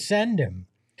 has to send him.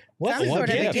 What's Some the sort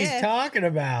of a gift he's gift. talking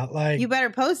about? Like, You better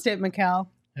post it, Mikal.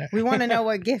 We want to know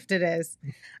what gift it is.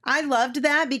 I loved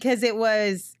that because it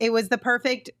was the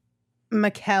perfect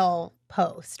Mikal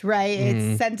post, right?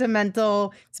 Mhm. It's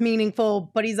sentimental, it's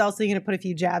meaningful, but he's also going to put a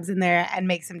few jabs in there and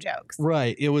make some jokes.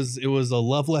 Right. It was a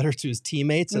love letter to his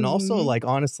teammates and also Mhm. like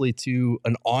honestly to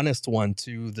an honest one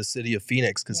to the city of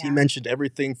Phoenix because he Yeah. mentioned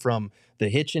everything from the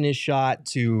hitch in his shot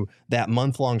to that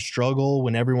month-long struggle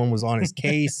when everyone was on his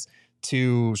case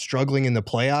to struggling in the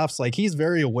playoffs. Like he's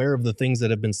very aware of the things that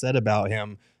have been said about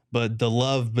him, but the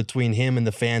love between him and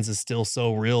the fans is still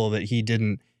so real that he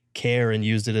didn't care and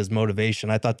used it as motivation.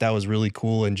 I thought that was really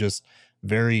cool and just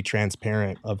very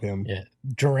transparent of him. yeah,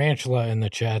 Durantula in the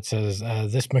chat says,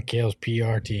 this Mikhail's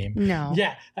PR team. No.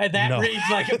 Yeah, that No. reads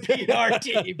like a PR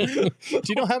team. Do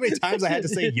you know how many times I had to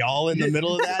say y'all in the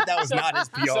middle of that? That was not his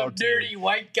PR Some team. dirty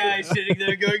white guy sitting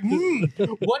there going,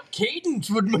 what cadence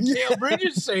would Mikal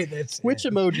Bridges say this in?" Which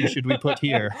emoji should we put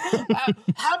here?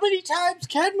 How many times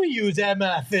can we use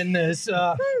MF in this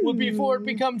before it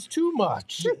becomes too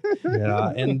much? Yeah,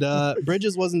 and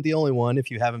Bridges wasn't the only one. If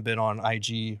you haven't been on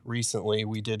IG recently,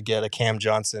 we did get a Cam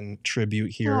Johnson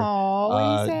tribute here. Aw,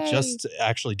 what'd he say? Just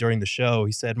actually during the show,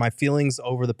 he said, "My feelings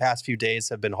over the past few days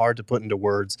have been hard to put into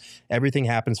words. Everything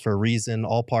happens for a reason,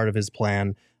 all part of his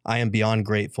plan. I am beyond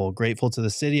grateful. Grateful to the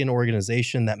city and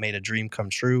organization that made a dream come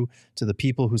true, to the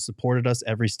people who supported us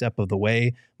every step of the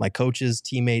way, my coaches,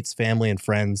 teammates, family, and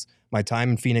friends. My time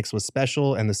in Phoenix was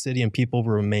special, and the city and people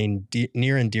will remain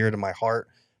near and dear to my heart.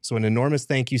 So an enormous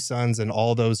thank you, Suns, and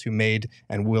all those who made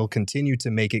and will continue to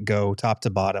make it go top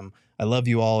to bottom. I love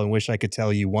you all and wish I could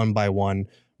tell you one by one.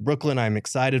 Brooklyn, I'm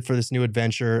excited for this new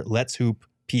adventure. Let's hoop.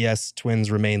 P.S. Twins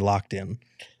remain locked in."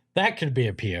 That could be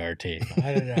a PR team.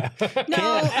 I don't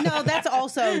know. No, that's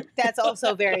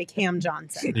also very Cam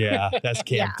Johnson. Yeah, that's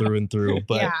Cam Yeah. through and through.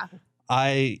 But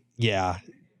Yeah.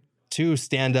 two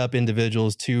stand-up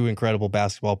individuals, two incredible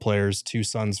basketball players, two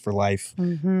Suns for life.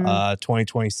 Mhm.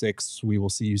 2026, we will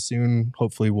see you soon.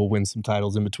 Hopefully we'll win some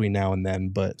titles in between now and then,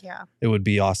 but Yeah. it would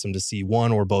be awesome to see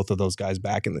one or both of those guys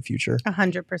back in the future.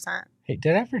 100%. Hey,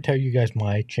 did I ever tell you guys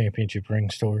my championship ring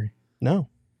story? No.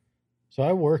 So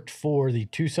I worked for the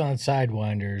Tucson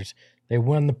Sidewinders. They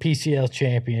won the PCL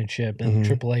championship and the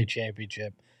AAA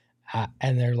championship.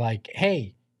 And they're like,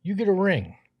 hey, you get a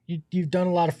ring. You've done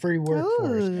a lot of free work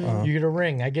for us. Ooh. Uh-huh. You get a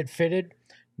ring. I get fitted.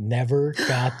 Never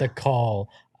got the call.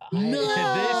 To this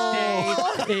day,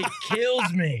 It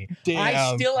kills me. Damn.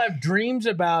 I still have dreams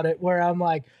about it where I'm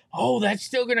like, oh, that's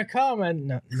still gonna come,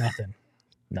 and nothing.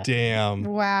 Damn.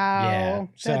 Wow. Yeah,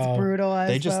 That's so brutal.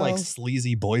 They just like Espo.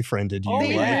 sleazy boyfriended you. Oh,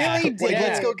 They yeah. really Like, did.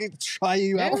 let's go try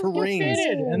you out for rings.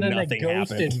 And then Nothing they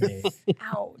ghosted happened. me.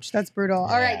 Ouch, that's brutal.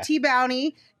 All right, Yeah. T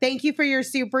Bounty, thank you for your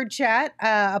super chat.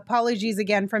 Apologies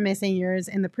again for missing yours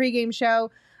in the pregame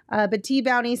show. But T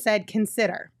Bounty said,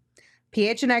 consider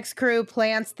PHNX crew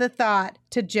plants the thought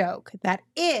to joke that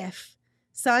if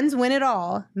Suns win it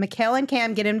all, Mikal and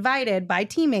Cam get invited by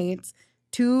teammates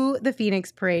to the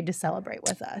Phoenix Parade to celebrate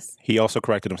with us. He also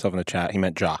corrected himself in the chat. He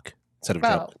meant jock instead of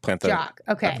joke. Plant the Jock.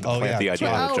 Okay. Oh, plant yeah. the idea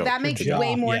of the joke. That makes Jock.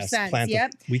 way more Yes, sense. plant the-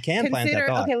 Yep. we can plant that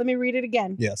thought. Okay, let me read it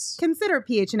again. Yes. Consider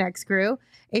PHNX crew.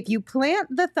 If you plant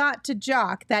the thought to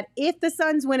Jock that if the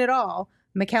Suns win it all,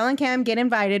 Mikal and Cam get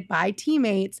invited by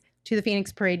teammates to the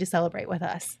Phoenix Parade to celebrate with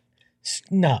us.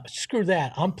 No, screw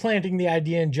that. I'm planting the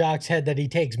idea in Jock's head that he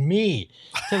takes me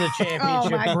to the Oh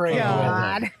championship my parade with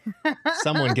him. God.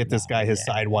 Someone get this guy his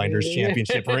Sidewinders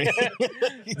championship ring.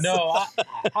 No,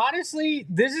 honestly,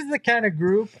 this is the kind of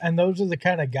group, and those are the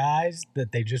kind of guys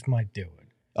that they just might do it.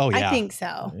 Oh yeah. I think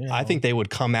so. You know? I think they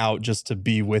would come out just to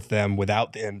be with them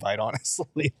without the invite,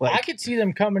 honestly. I Like, could see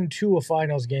them coming to a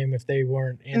finals game if they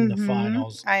weren't in the Mhm.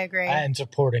 finals I agree. and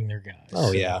supporting their guys.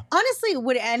 oh yeah. Honestly,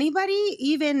 would anybody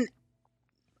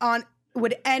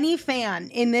would any fan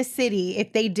in this city,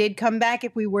 if they did come back,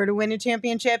 if we were to win a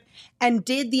championship and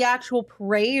did the actual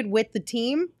parade with the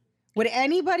team, would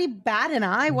anybody bat an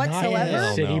eye Not in whatsoever?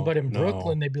 the city, No, but in no.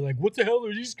 Brooklyn, they'd be like, "What the hell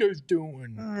are these guys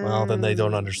doing?" Well, then they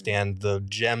don't Mm. understand the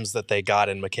gems that they got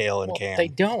in Mikal and Well, Cam. they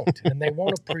don't, and they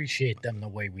won't appreciate them the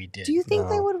way we did. Do you think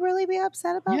they No. would really be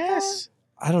upset about Yes,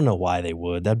 I don't know why they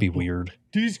would. That'd be weird.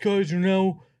 these guys are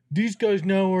now. These guys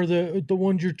now are the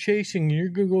ones you're chasing. You're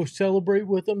gonna go celebrate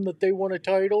with them that they won a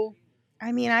title. that?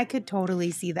 I mean, I could totally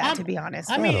see that, to be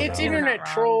honest. I mean, don't it's know. You're not internet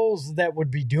wrong. trolls that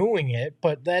would be doing it,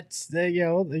 but that's you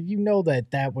know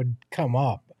that would come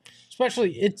up.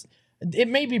 Especially it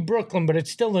may be Brooklyn, but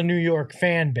it's still a New York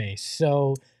fan base,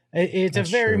 so it's That's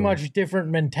a very true. much different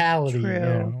mentality. You True.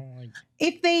 know? Like,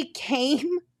 If they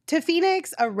came to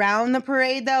Phoenix around the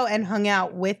parade, though, and hung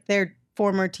out with their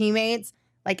former teammates,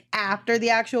 like after the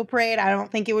actual parade, I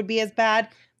don't think it would be as bad.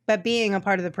 But being a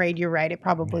part of the parade, you're right, it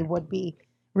probably would be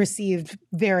received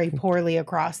very poorly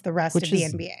across the rest Which of the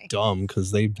is NBA. dumb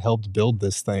because they helped build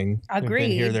this thing. They've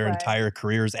been here Agreed, their but- entire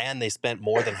careers, and they spent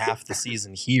more than half the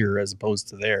season here as opposed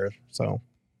to there. So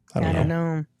I don't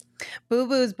know. Boo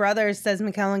Boo's brother says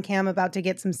Mikal and Cam about to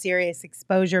get some serious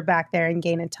exposure back there and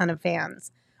gain a ton of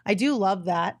fans. I do love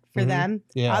that for Mhm. them.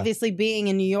 Yeah. Obviously, being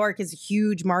in New York is a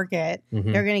huge market.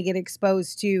 Mhm. They're going to get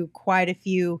exposed to quite a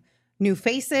few new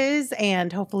faces,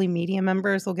 and hopefully media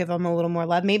members will give them a little more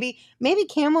love. Maybe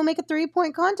Cam will make a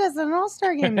 3-point contest at an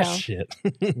All-Star game now. Shit.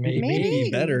 Maybe.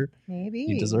 He better. Maybe.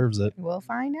 He deserves it. We'll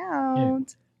find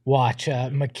out. watch,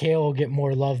 Mikal will get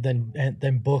more love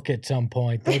than Book at some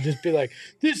point. They'll just be like,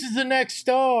 "This is the next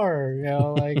star," you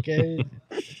know, like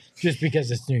just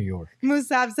because it's New York.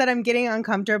 Musab said, I'm getting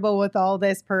uncomfortable with all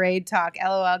this parade talk.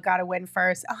 LOL, gotta win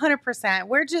first. 100%.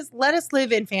 Let us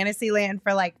live in fantasy land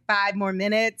for like 5 more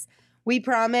minutes. We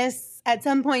promise at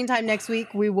some point in time next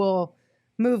week, we will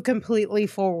move completely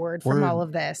forward from We're- all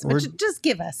of this. But we're- just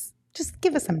give us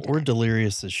some time. We're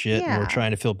delirious as shit, and Yeah. we're trying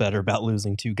to feel better about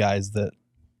losing 2 guys that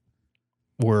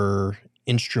were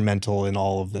instrumental in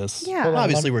all of this. Yeah. Hold on,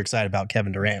 Obviously, we're excited about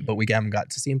Kevin Durant, but we haven't got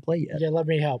to see him play yet. Yeah, let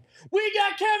me help. We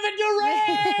got Kevin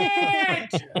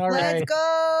Durant. All Let's right.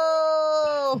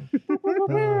 go.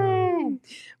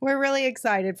 We're really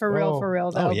excited for real,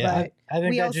 though. Oh, yeah. But I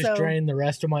think we that just also- drained the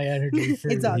rest of my energy for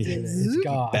It's all the good. It's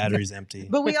gone. Battery's empty.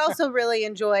 But we also really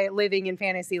enjoy living in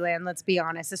fantasy land, let's be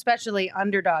honest, especially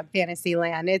underdog fantasy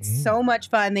land. It's so much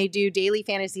fun. They do daily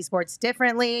fantasy sports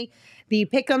differently. The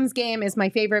Pick'ems game is my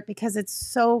favorite because it's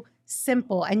so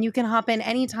simple and you can hop in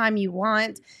anytime you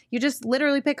want. You just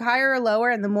literally pick higher or lower,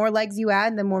 and the more legs you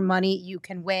add, the more money you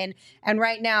can win. And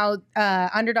right now,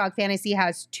 Underdog Fantasy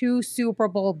has 2 Super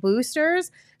Bowl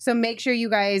boosters. So make sure you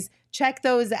guys check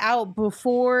those out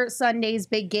before Sunday's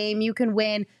big game. You can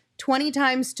win 20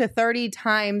 times to 30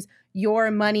 times your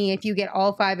money if you get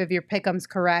all 5 of your pick'ems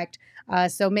correct.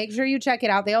 So make sure you check it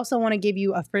out. They also want to give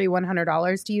you a free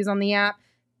 $100 to use on the app.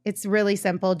 It's really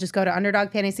simple. Just go to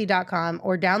underdogfantasy.com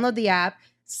or download the app,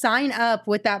 sign up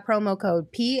with that promo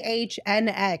code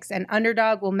PHNX, and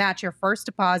Underdog will match your first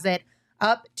deposit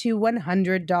up to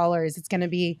 $100. It's going to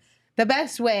be the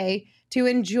best way to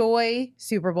enjoy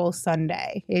Super Bowl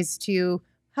Sunday is to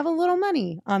have a little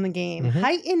money on the game,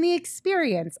 heighten the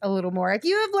experience a little more. If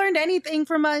you have learned anything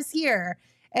from us here,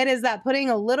 it is that putting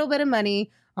a little bit of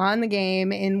money on the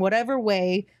game in whatever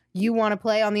way you want to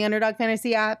play on the Underdog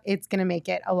Fantasy app. It's going to make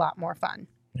it a lot more fun.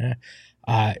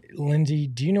 Lindsay,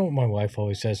 do you know what my wife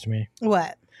always says to me?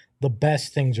 What? The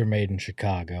best things are made in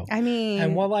Chicago. I mean,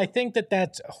 and while I think that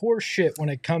that's horse shit when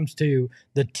it comes to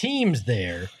the teams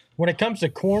there, when it comes to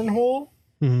cornhole,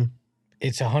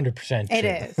 it's 100% true. it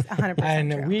is 100%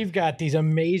 And true. we've got these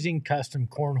amazing custom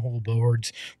cornhole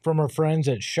boards from our friends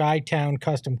at Chi-Town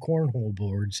Custom Cornhole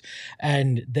Boards.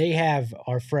 And they have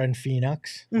our friend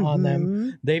Phoenix on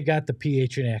them. They've got the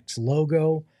PHNX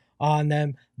logo on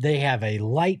them. They have a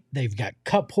light. They've got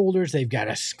cup holders. They've got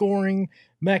a scoring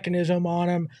mechanism on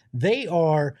them. They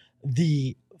are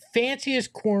the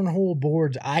fanciest cornhole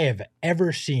boards I have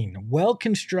ever seen. Well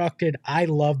constructed. I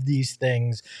love these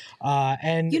things.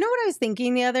 And You know what I was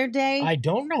thinking the other day? I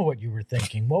don't know what you were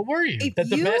thinking. What were you? If That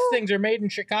the you- best things are made in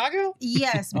Chicago?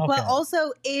 Yes, Okay. but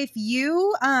also if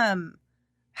you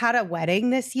had a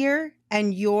wedding this year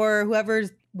and your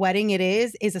whoever's wedding it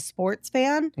is a sports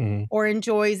fan or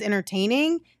enjoys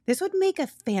entertaining, this would make a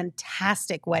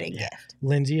fantastic wedding gift.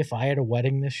 Lindsay, if I had a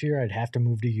wedding this year, I'd have to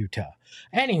move to Utah.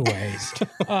 Anyways,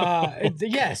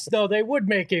 yes, though they would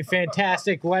make a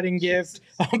fantastic wedding gift,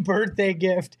 a birthday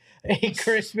gift, a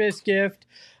Christmas gift,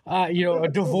 a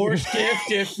divorce gift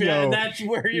if that's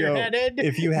where you're headed.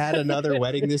 If you had another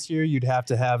wedding this year, you'd have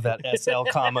to have that SL,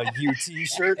 UT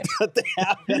shirt that they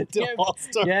have at the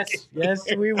All-Star Yes,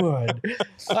 we would.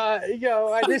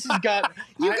 This has got.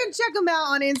 You can check them out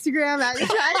on Instagram at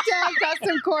Chi-Town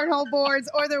Custom Cornhole Boards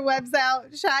or their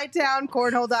website,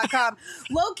 ChiTownCornhole.com.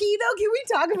 Low key though, can we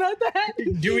talk about that?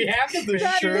 Do we have the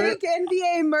That shirt? big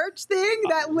NBA merch thing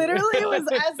that literally was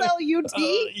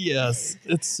SLUT? Yes,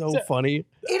 it's so funny.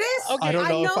 It is. Okay. I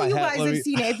know, if I you have- guys let have me-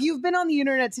 seen it. If you've been on the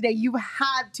internet today, you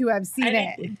had to have seen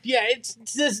it. It's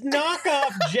this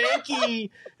knockoff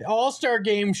janky All-Star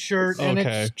Game shirt, and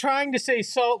Okay. it's trying to say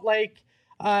Salt Lake,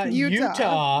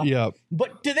 Utah. Yep.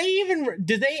 But do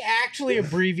they actually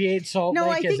abbreviate Salt No,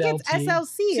 Lake I think as it's LT?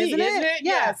 SLC, isn't it?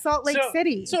 Yeah, Salt Lake So-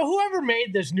 City. So whoever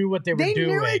made this knew what they were They doing.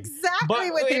 knew exactly But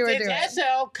what they were it's doing.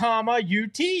 SL,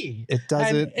 UT. It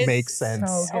doesn't it's make sense.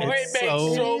 so good. Oh, it It's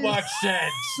makes so much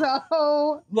sense.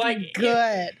 So Like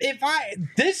good.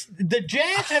 The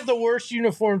Jazz have the worst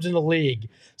uniforms in the league.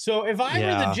 So if I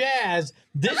were the Jazz,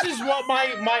 this is what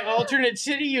my alternate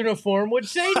city uniform would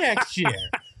say next year.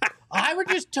 I would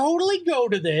just totally go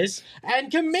to this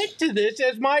and commit to this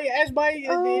as my. I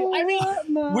mean,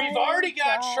 we've already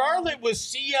got Charlotte with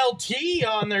CLT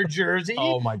on their jersey.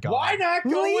 Oh my God. Why not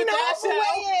go Lean with all the way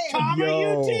SL, comma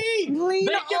Yo. UT? Lean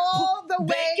They can- all the way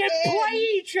They can in. play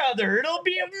each other. It'll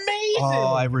be amazing.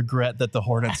 Oh, I regret that the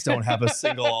Hornets don't have a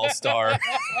single All-Star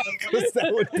because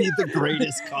that would be the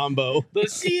greatest combo. The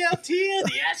CLT and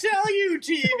the SLUT,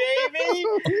 baby.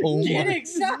 Oh Get my-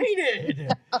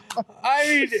 excited. I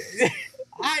mean, if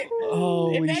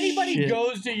Holy anybody shit.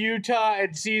 goes to Utah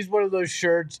and sees one of those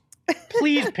shirts,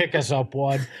 please pick us up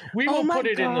one. We Oh will my put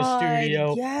it in the God,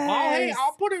 studio. yes.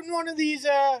 I'll put it in one of these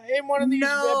No,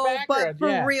 but backgrounds. for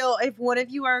yeah. real, if one of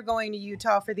you are going to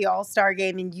Utah for the All-Star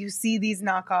game and you see these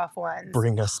knockoff ones,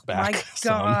 Bring us back. my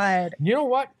son. God. You know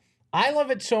what? I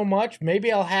love it so much.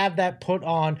 Maybe I'll have that put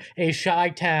on a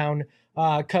Chi-Town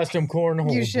custom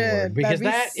cornhole You should. board because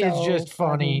That'd be that is so just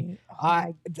funny. Oh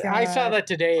my I saw God. that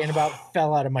today and about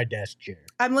fell out of my desk chair.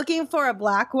 I'm looking for a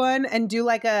black one and do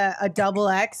like a double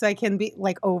X so I can be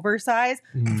like oversized.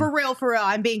 Mm. For real.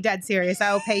 I'm being dead serious.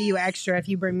 I will pay you extra if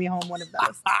you bring me home one of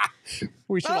those.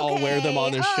 We should all wear them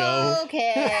on the show.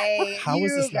 Okay. How is you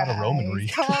this not a Roman guys,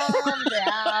 read? Calm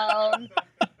down.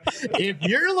 If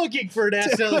you're looking for an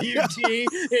SLUT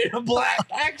in a black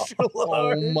extra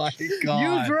large, Oh my God.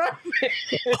 use Roman.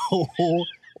 Oh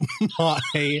my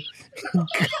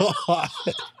God.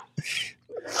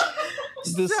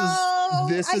 This I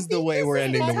is the think way this we're is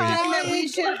ending the time week. that we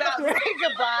should about say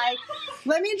goodbye.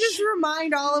 Let me just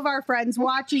remind all of our friends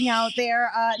watching out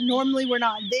there. Normally, we're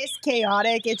not this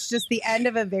chaotic. It's just the end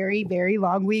of a very, very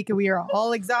long week, and we are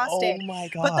all exhausted. Oh my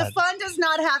But the God. fun does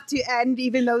not have to end,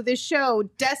 even though this show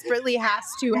desperately has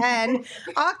to end.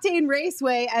 Octane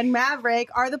Raceway and Maverick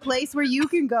are the place where you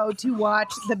can go to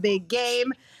watch the big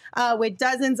game. With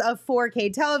dozens of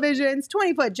 4K televisions,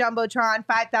 20-foot Jumbotron,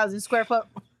 5,000 square foot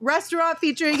restaurant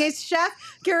featuring a chef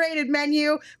curated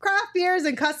menu, craft beers,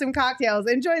 and custom cocktails.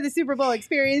 Enjoy the Super Bowl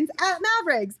experience at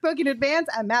Mavericks. Book in advance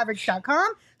at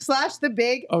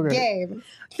mavericks.com/thebig-game.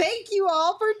 Thank you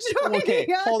all for joining Okay,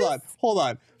 us. hold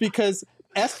on. Because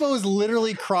Espo is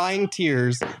literally crying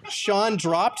tears. Sean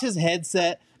dropped his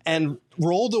headset and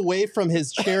rolled away from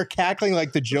his chair, cackling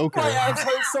like the Joker. My eyes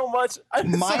hurt so much.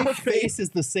 My face is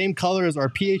the same color as our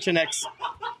PHNX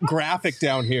graphic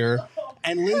down here.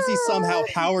 And Lindsay somehow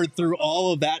powered through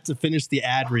all of that to finish the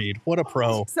ad read. What a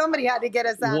pro. Somebody had to get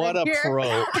us out What of a here.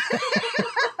 pro.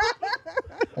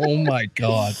 Oh my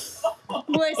God.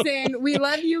 Listen, we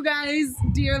love you guys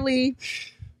dearly.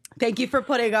 Thank you for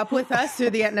putting up with us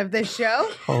through the end of this show.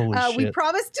 Holy We shit.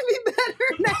 promise to be better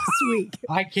next week.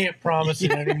 I can't promise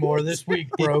it anymore. This week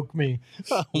broke me.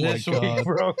 Oh my This week God.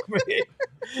 broke me.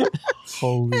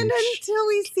 Holy And shit. until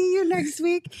we see you next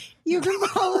week, you can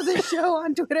follow the show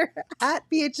on Twitter at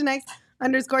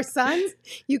PHNX_Suns.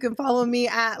 You can follow me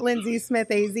at Lindsay Smith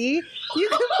AZ. You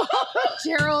can follow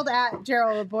Gerald at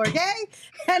Gerald Bourget.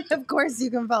 And of course, you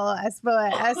can follow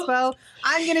Espo at Espo.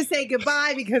 I'm going to say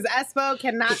goodbye because Espo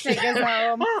cannot take us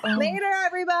home. Later,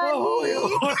 everybody.